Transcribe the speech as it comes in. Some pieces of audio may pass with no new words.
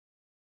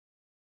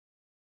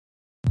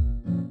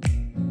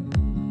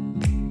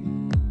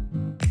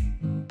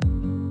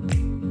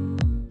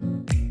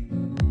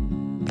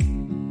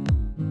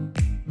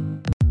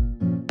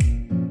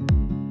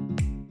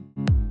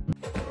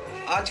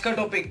आज का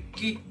टॉपिक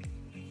कि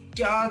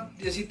क्या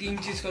जैसी 3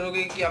 चीज़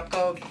करोगे कि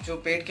आपका जो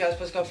पेट के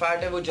आसपास का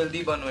फैट है वो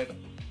जल्दी बर्न होएगा।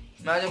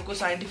 मैं आज आपको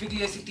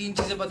साइंटिफिकली ऐसी 3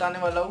 चीज़ें बताने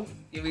वाला हूँ।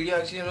 ये वीडियो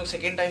एक्चुअली हम लोग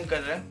सेकेंड टाइम कर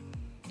रहे हैं।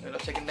 अगर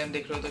आप सेकेंड टाइम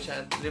देख रहे हो तो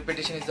शायद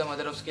repetition is the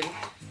mother of skill,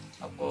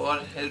 आपको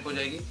और हेल्प हो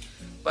जाएगी।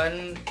 पर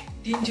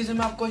 3 चीज़ें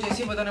मैं आपको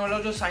जैसी बताने वाला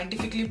हूँ जो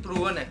साइंटिफिकली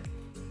प्रूवन है,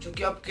 जो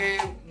कि आपके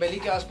बेली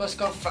के आसपास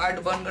का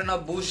फैट बर्न करना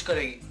बूस्ट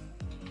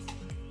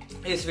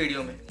करेगी इस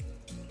वीडियो में।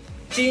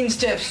 3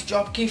 स्टेप्स जो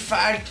आपकी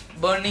फैट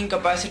बर्निंग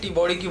कैपेसिटी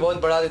बॉडी की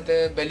बहुत बढ़ा देते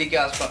हैं बेली के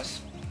आसपास।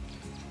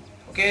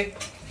 Okay,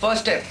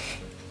 first step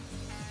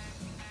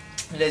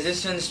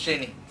resistance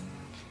training,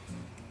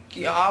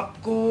 कि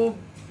आपको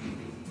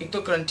एक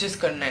तो क्रंचेस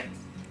करना है।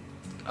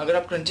 अगर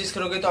आप क्रंचेस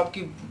करोगे तो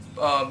आपकी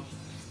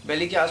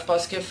बेली के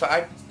आसपास के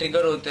फैट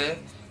ट्रिगर होते हैं,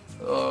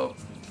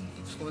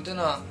 उसको बोलते हैं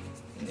ना,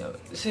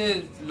 इसे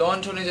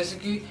लॉन्च होने जैसे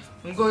कि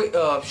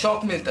उनको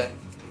शॉक मिलता है।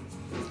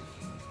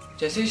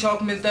 जैसे ही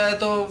शॉक मिलता है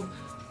तो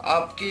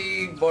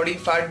आपकी बॉडी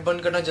फैट बर्न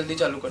करना जल्दी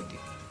चालू करती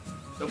है।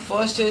 तो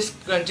फर्स्ट इज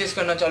क्रंचेस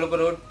करना चालू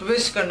करो,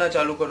 ट्विस्ट करना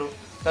चालू करो,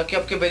 ताकि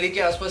आपके बेली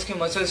के आसपास के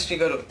मसल्स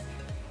ट्रिगर हो।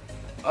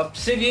 अब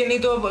सिर्फ ये नहीं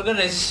तो अगर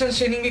रेजिस्टेंस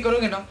ट्रेनिंग भी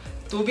करोगे ना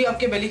तो भी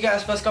आपके बेली के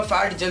आसपास का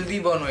फैट जल्दी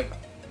बर्न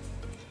होएगा।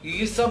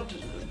 ये सब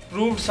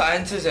प्रूव्ड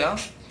साइंसेस है,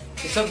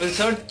 ये सब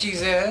रिसर्च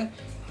चीज़ें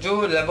हैं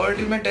जो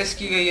लेबोरेटरी में टेस्ट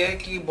की गई है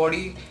कि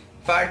बॉडी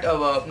फैट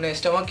अपने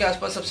स्टमक के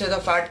आसपास सबसे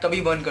ज़्यादा फैट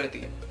कभी बर्न करती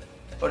है।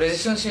 और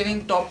रेजिस्टेंस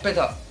ट्रेनिंग टॉप पे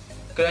था।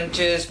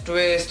 क्रंचेस,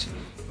 ट्विस्ट,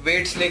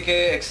 वेट्स लेके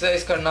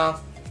एक्सरसाइज करना,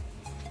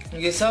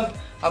 ये सब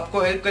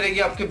आपको हेल्प करेगी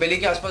आपके बेली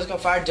के आसपास का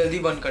फैट जल्दी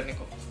बर्न करने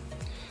को।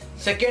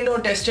 सेकेंड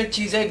और टेस्टेड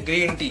चीज़ है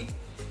ग्रीन टी।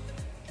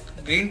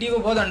 ग्रीन टी को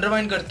बहुत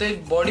अंडरमाइन करते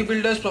हैं body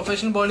builders,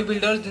 professional body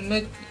builders दिन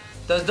में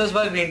 10-10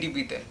 बार ग्रीन टी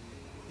पीते हैं,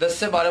 10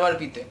 से 12 बार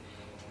पीते हैं।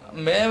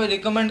 मैं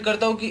रिकमेंड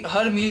करता हूँ कि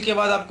हर मील के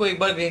बाद आपको एक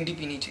बार ग्रीन टी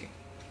पीनी चाहिए।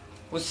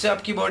 उससे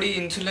आपकी बॉडी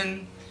इंसुलिन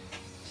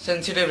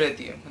सेंसिटिव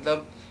रहती है,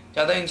 मतलब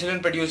ज़्यादा इंसुलिन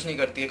प्रोड्यूस नहीं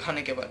करती है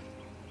खाने के बाद।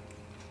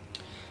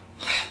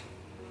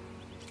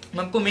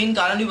 मैं आपको मेन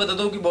कारण भी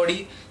बताता हूँ कि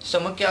बॉडी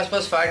स्टमक के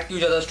आसपास फैट क्यों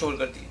ज़्यादा स्टोर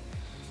करती है।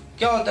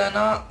 क्या होता है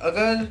ना,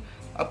 अगर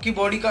आपकी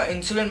बॉडी का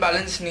इंसुलिन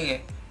बैलेंस नहीं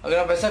है, अगर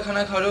आप ऐसा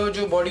खाना खा रहे हो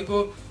जो बॉडी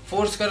को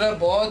फोर्स कर रहा है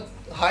बहुत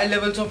high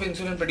levels of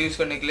insulin produce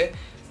करने के लिए,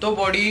 तो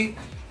बॉडी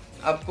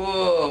आपको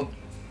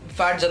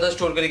फैट ज़्यादा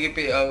स्टोर करेगी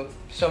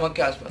स्टमक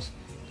के आसपास।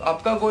 तो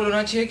आपका गोल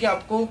होना चाहिए कि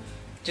आपको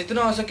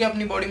जितना हो सके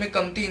अपनी बॉडी में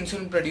कमती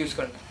इंसुलिन प्रोड्यूस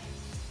करना,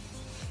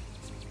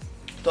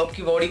 तो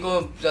आपकी बॉडी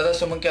को ज़्यादा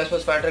स्टमक के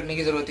आसपास फैट रखने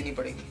की ज़रूरत ही नहीं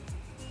पड़ेगी।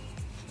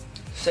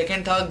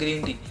 सेकेंड था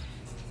ग्रीन टी।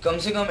 कम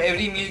से कम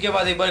एवरी मील के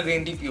बाद एक बार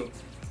ग्रीन टी पियो।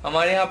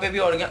 हमारे यहाँ पे भी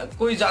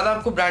कोई ज़्यादा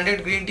आपको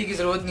ब्रांडेड ग्रीन टी की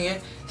ज़रूरत नहीं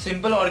है,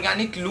 simple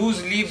organic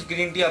loose leaves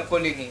green tea आपको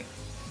लेनी है।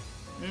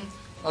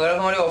 अगर आप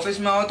हमारे ऑफिस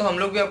में आओ तो हम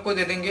लोग भी आपको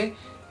दे देंगे।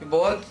 ये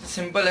बहुत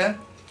सिंपल है,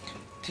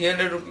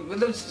 300 रुपये,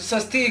 मतलब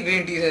सस्ती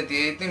ग्रीन टी रहती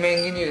है, इतनी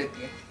महंगी नहीं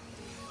रहती है,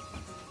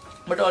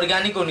 बट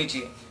ऑर्गेनिक होनी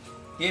चाहिए,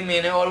 ये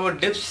मेन है। और वो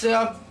डिप्स से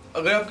आप,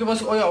 अगर आपके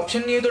पास कोई ऑप्शन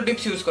नहीं है तो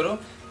डिप्स यूज़ करो,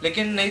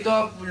 लेकिन नहीं तो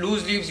आप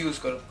लूज लीव्स यूज़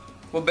करो,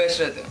 वो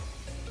बेस्ट रहते हैं।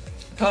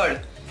 थर्ड,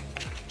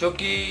 जो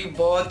कि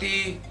बहुत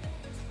ही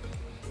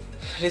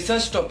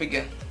रिसर्च टॉपिक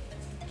है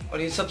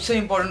और ये सबसे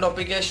इम्पोर्टेंट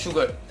टॉपिक है,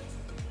 शुगर।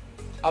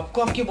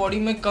 आपको आपकी बॉडी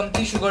में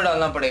कमती शुगर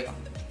डालना पड़ेगा।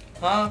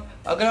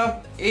 हाँ, अगर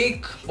आप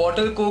एक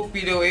बॉटल कोक पी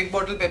रहे हो, एक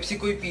बॉटल पेप्सी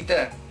कोई पीता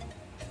है,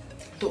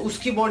 तो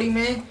उसकी बॉडी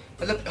में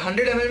मतलब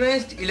 100 ml में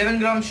 11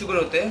 ग्राम शुगर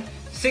होते हैं।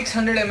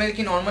 600 ml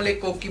की नॉर्मल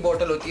एक कोक की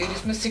बॉटल होती है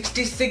जिसमें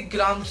 66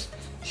 ग्राम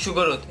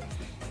शुगर होते हैं।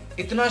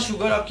 इतना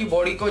शुगर आपकी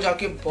बॉडी को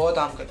जाके बहुत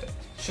हार्म करता है।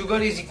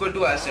 Sugar is equal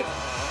to acid.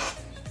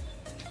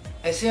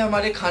 ऐसे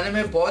हमारे खाने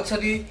में बहुत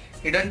सारी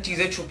हिडन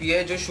चीज़ें छुपी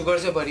है जो शुगर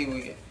से भरी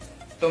हुई है।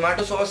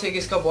 टोमेटो सॉस एक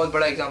इसका बहुत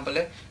बड़ा एग्जांपल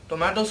है।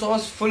 Tomato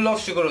sauce full of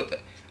sugar होता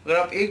है। अगर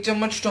आप 1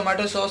 चम्मच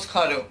टोमेटो सॉस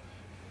खा रहे हो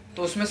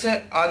तो उसमें से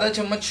आधा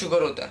चम्मच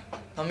शुगर होता है,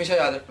 हमेशा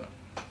याद रखना।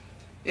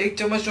 1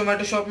 चम्मच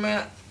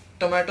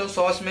टोमेटो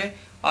सॉस में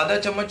आधा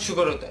चम्मच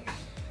शुगर होता है।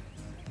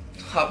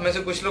 आप में से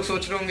कुछ लोग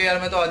सोच रहे होंगे यार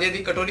मैं तो आधी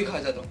कटोरी खा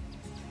जाता हूँ,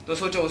 तो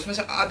सोचो उसमें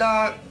से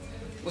आधा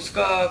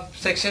उसका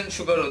सेक्शन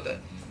शुगर होता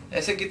है।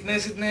 ऐसे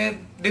कितने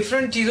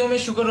डिफरेंट चीज़ों में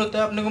शुगर होता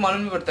है, अपने को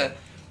मालूम नहीं पड़ता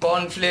है।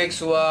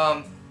 कॉर्नफ्लेक्स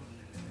हुआ,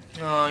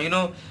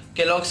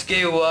 केलॉग्स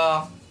के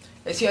हुआ,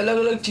 ऐसी अलग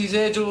अलग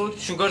चीज़ें जो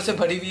शुगर से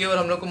भरी हुई है और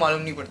हम लोग को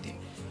मालूम नहीं पड़ती।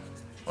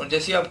 और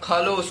जैसे आप खा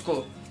लो उसको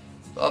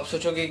तो आप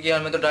सोचोगे कि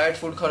यार मैं तो डाइट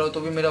फूड खा रहा हूँ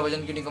तो भी मेरा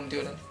वजन क्यों नहीं कमती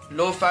हो रहा है।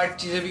 लो फैट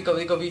चीज़ें भी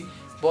कभी कभी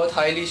बहुत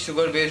हाईली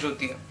शुगर बेस्ड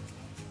होती है,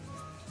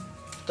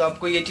 तो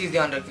आपको ये चीज़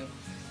ध्यान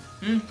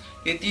रखनी।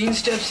 ये 3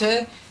 स्टेप्स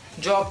है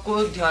जो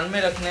आपको ध्यान में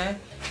रखना है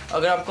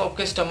अगर आपको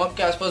आपके स्टमक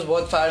के आसपास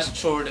बहुत फैट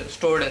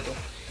स्टोर्ड है। तो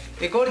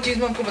एक और चीज़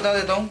मैं आपको बता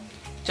देता हूँ,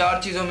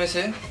 4 चीज़ों में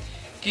से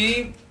कि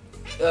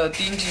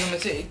 3 चीज़ों में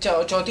से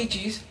चौथी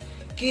चीज़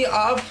कि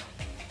आप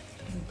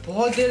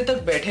बहुत देर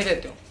तक बैठे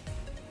रहते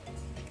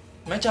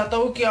हो। मैं चाहता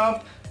हूँ कि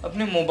आप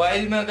अपने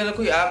मोबाइल में अगर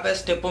कोई ऐप है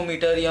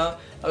स्टेपोमीटर, या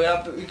अगर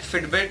आप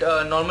फिटबिट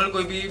नॉर्मल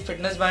कोई भी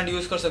फिटनेस बैंड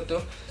यूज़ कर सकते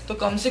हो, तो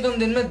कम से कम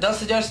दिन में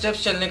 10,000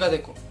 स्टेप्स चलने का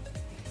देखो।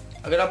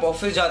 अगर आप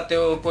ऑफिस जाते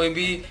हो, कोई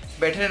भी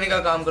बैठे रहने का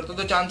काम करते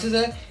हो, तो चांसेस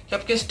है कि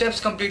आपके स्टेप्स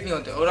कंप्लीट नहीं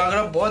होते। और अगर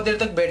आप बहुत देर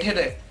तक बैठे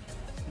रहे,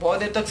 बहुत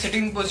देर तक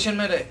सिटिंग पोजीशन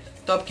में रहे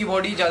तो आपकी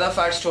बॉडी ज़्यादा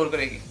फैट स्टोर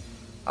करेगी।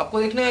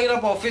 आपको देखना है अगर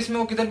आप ऑफिस में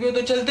हो किधर भी हो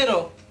तो चलते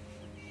रहो,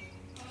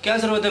 क्या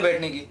ज़रूरत है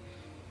बैठने की,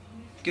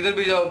 किधर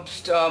भी जाओ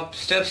आप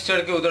स्टेप्स चढ़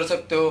के उतर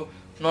सकते हो,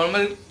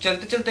 नॉर्मल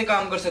चलते चलते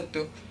काम कर सकते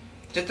हो।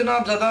 जितना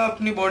आप ज़्यादा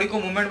अपनी बॉडी को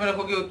मूवमेंट में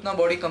रखोगे उतना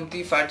बॉडी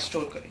कमती फैट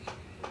स्टोर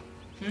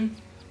करेगी।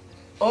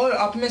 और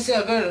आप में से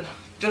अगर,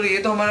 चलो ये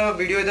तो हमारा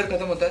वीडियो इधर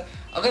खत्म होता है,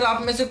 अगर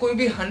आप में से कोई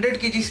भी 100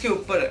 kg के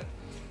ऊपर है,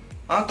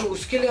 हाँ, तो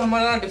उसके लिए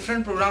हमारा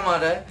डिफरेंट प्रोग्राम आ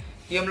रहा है।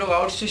 ये हम लोग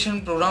आउट स्टेशन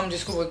प्रोग्राम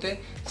जिसको बोलते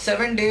हैं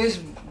 7 days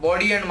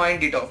body and mind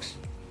detox.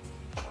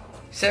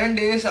 7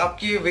 days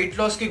आपकी वेट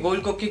लॉस के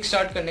गोल को किक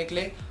स्टार्ट करने के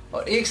लिए,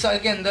 और 1 साल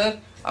के अंदर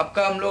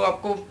हम लोग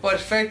आपको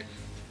परफेक्ट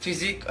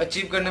फिजिक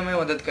अचीव करने में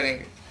मदद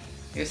करेंगे।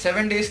 ये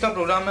 7 days का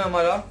प्रोग्राम है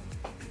हमारा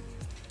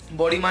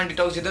बॉडी माइंड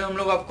डिटॉक्स, जिधर हम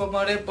लोग आपको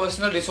हमारे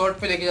पर्सनल रिसोर्ट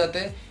पे लेके जाते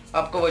हैं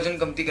आपको वजन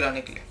कमती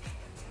कराने के लिए।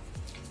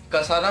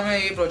 कसारा में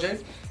ये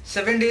प्रोजेक्ट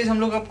 7 days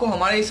हम लोग आपको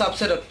हमारे हिसाब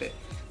से रखते हैं,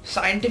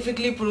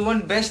 साइंटिफिकली प्रूवन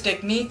बेस्ट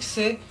टेक्निक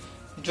से,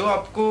 जो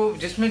आपको,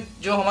 जिसमें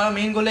जो हमारा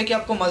मेन गोल है कि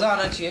आपको मज़ा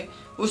आना चाहिए,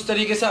 उस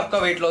तरीके से आपका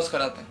वेट लॉस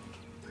कराते हैं।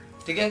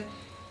 ठीक है,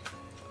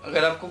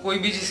 अगर आपको कोई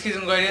भी चीज़ की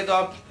इंक्वायरी है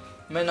तो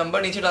मैं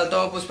नंबर नीचे डालता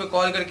हूँ, आप उस पर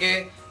कॉल करके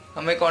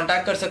हमें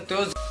कांटेक्ट कर सकते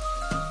हो।